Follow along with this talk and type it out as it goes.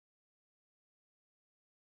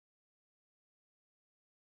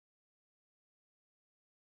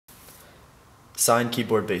Siine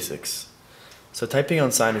Keyboard basics. So typing on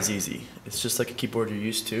Siine is easy. It's just like a keyboard you're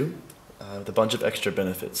used to, with a bunch of extra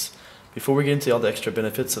benefits. Before we get into all the extra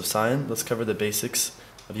benefits of Siine, let's cover the basics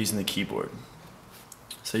of using the keyboard.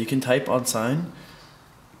 So you can type on Siine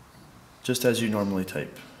just as you normally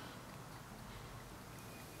type.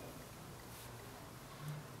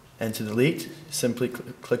 And to delete, simply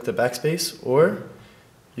click the backspace, or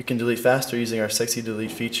you can delete faster using our sexy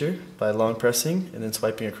delete feature by long pressing and then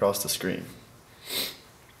swiping across the screen.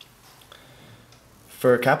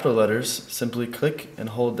 For capital letters, simply click and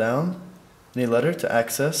hold down any letter to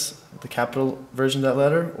access the capital version of that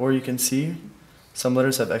letter, or you can see some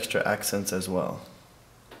letters have extra accents as well.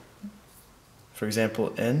 For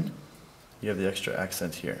example, N, you have the extra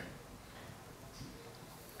accent here.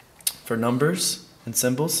 For numbers and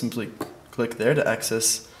symbols, simply click there to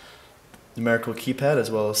access numerical keypad as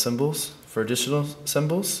well as symbols. For additional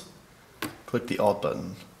symbols, click the Alt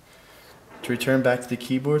button. To return back to the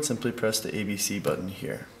keyboard, simply press the ABC button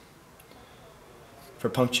here. For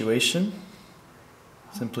punctuation,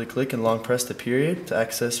 simply click and long press the period to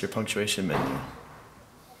access your punctuation menu.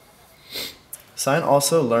 Siine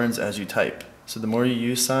also learns as you type, so the more you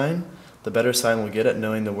use Siine, the better Siine will get at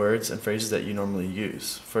knowing the words and phrases that you normally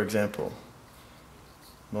use. For example,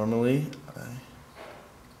 normally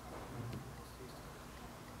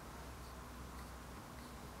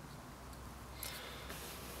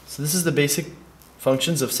So this is the basic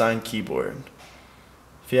functions of Siine Keyboard.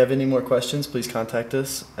 If you have any more questions, please contact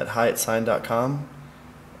us at hi@siine.com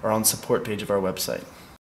or on the support page of our website.